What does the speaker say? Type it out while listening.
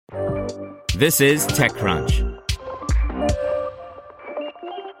This is TechCrunch.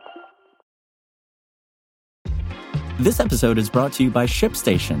 This episode is brought to you by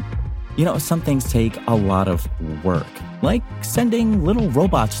ShipStation. You know, some things take a lot of work, like sending little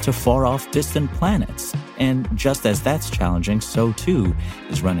robots to far-off distant planets. And just as that's challenging, so too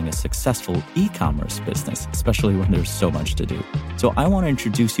is running a successful e-commerce business, especially when there's so much to do. So I want to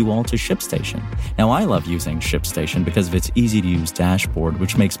introduce you all to ShipStation. Now, I love using ShipStation because of its easy-to-use dashboard,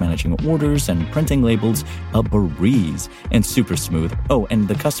 which makes managing orders and printing labels a breeze and super smooth. Oh, and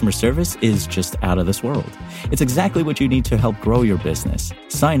the customer service is just out of this world. It's exactly what you need to help grow your business.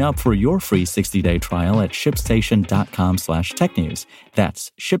 Sign up for your free 60-day trial at shipstation.com/technews.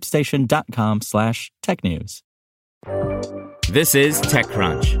 That's shipstation.com/technews. This is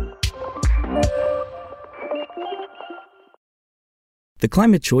TechCrunch. The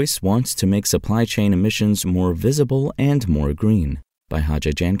Climate Choice wants to make supply chain emissions more visible and more green, by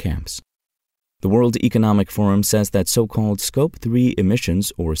Hajay Jankamps. The World Economic Forum says that so-called Scope 3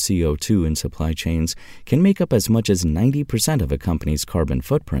 emissions, or CO2, in supply chains can make up as much as 90% of a company's carbon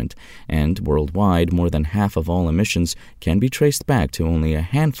footprint, and worldwide, more than half of all emissions can be traced back to only a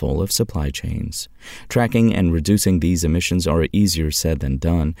handful of supply chains. Tracking and reducing these emissions are easier said than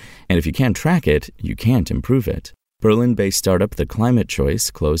done, and if you can't track it, you can't improve it. Berlin-based startup The Climate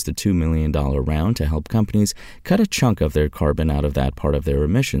Choice closed a $2 million round to help companies cut a chunk of their carbon out of that part of their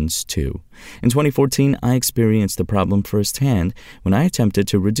emissions, too. In 2014, I experienced the problem firsthand when I attempted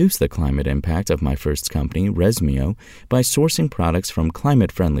to reduce the climate impact of my first company, Resmio, by sourcing products from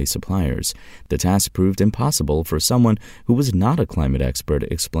climate-friendly suppliers. The task proved impossible for someone who was not a climate expert,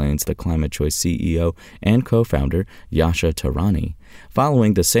 explains The Climate Choice CEO and co-founder Yasha Tarani.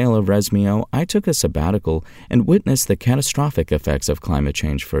 Following the sale of Resmio, I took a sabbatical and witnessed the catastrophic effects of climate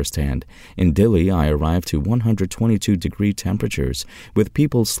change firsthand. In Dili, I arrived to 122-degree temperatures, with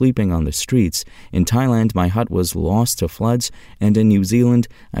people sleeping on the streets. In Thailand, my hut was lost to floods, and in New Zealand,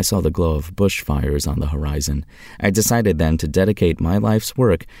 I saw the glow of bushfires on the horizon. I decided then to dedicate my life's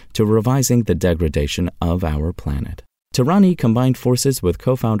work to revising the degradation of our planet. Tarani combined forces with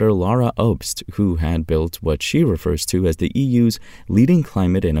co-founder Laura Obst, who had built what she refers to as the EU's leading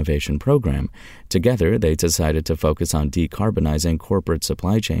climate innovation program. Together, they decided to focus on decarbonizing corporate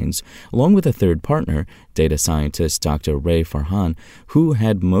supply chains, along with a third partner, data scientist Dr. Ray Farhan, who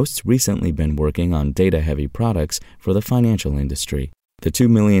had most recently been working on data-heavy products for the financial industry. The $2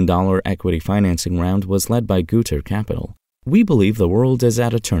 million equity financing round was led by Guter Capital. We believe the world is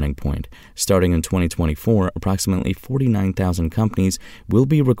at a turning point. Starting in 2024, approximately 49,000 companies will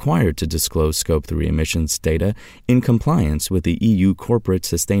be required to disclose Scope 3 emissions data in compliance with the EU Corporate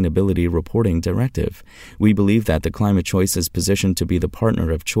Sustainability Reporting Directive. We believe that the Climate Choice is positioned to be the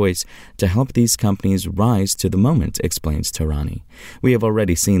partner of choice to help these companies rise to the moment, explains Tarani. We have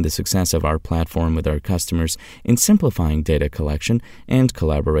already seen the success of our platform with our customers in simplifying data collection and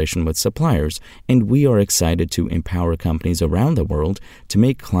collaboration with suppliers, and we are excited to empower companies around the world to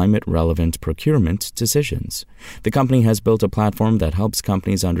make climate-relevant procurement decisions. The company has built a platform that helps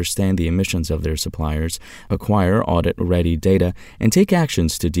companies understand the emissions of their suppliers, acquire audit-ready data, and take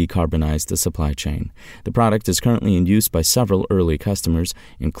actions to decarbonize the supply chain. The product is currently in use by several early customers,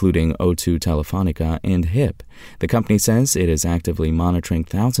 including O2 Telefonica and HIP. The company says it is actively monitoring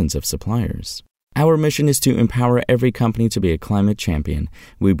thousands of suppliers. Our mission is to empower every company to be a climate champion.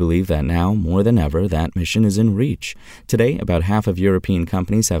 We believe that now, more than ever, that mission is in reach. Today, about half of European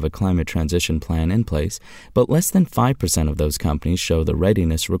companies have a climate transition plan in place, but less than 5% of those companies show the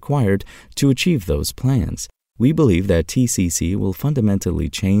readiness required to achieve those plans. We believe that TCC will fundamentally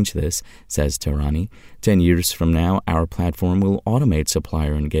change this, says Tarani. 10 years from now, our platform will automate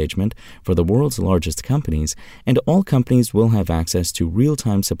supplier engagement for the world's largest companies, and all companies will have access to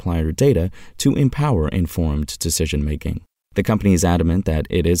real-time supplier data to empower informed decision-making. The company is adamant that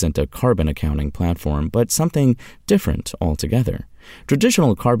it isn't a carbon accounting platform, but something different altogether.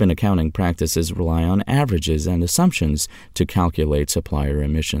 Traditional carbon accounting practices rely on averages and assumptions to calculate supplier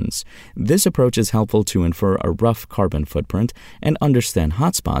emissions. This approach is helpful to infer a rough carbon footprint and understand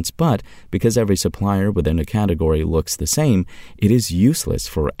hotspots, but because every supplier within a category looks the same, it is useless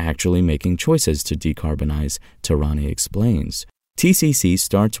for actually making choices to decarbonize, Tarani explains. TCC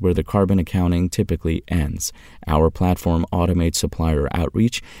starts where the carbon accounting typically ends. Our platform automates supplier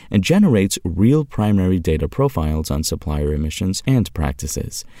outreach and generates real primary data profiles on supplier emissions and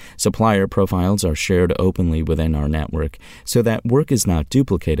practices. Supplier profiles are shared openly within our network so that work is not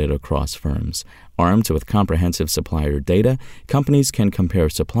duplicated across firms. Armed with comprehensive supplier data, companies can compare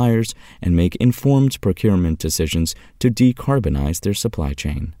suppliers and make informed procurement decisions to decarbonize their supply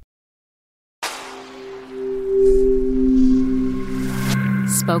chain.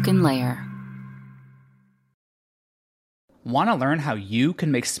 spoken layer. Want to learn how you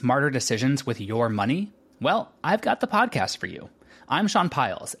can make smarter decisions with your money? Well, I've got the podcast for you. I'm Sean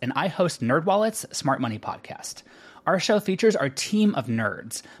Piles, and I host NerdWallet's Smart Money Podcast. Our show features our team of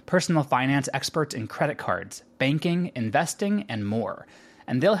nerds, personal finance experts in credit cards, banking, investing, and more.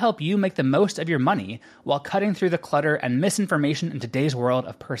 And they'll help you make the most of your money while cutting through the clutter and misinformation in today's world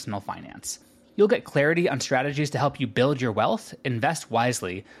of personal finance. You'll get clarity on strategies to help you build your wealth, invest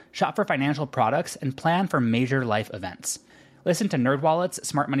wisely, shop for financial products, and plan for major life events. Listen to NerdWallet's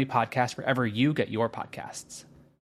Smart Money Podcast wherever you get your podcasts.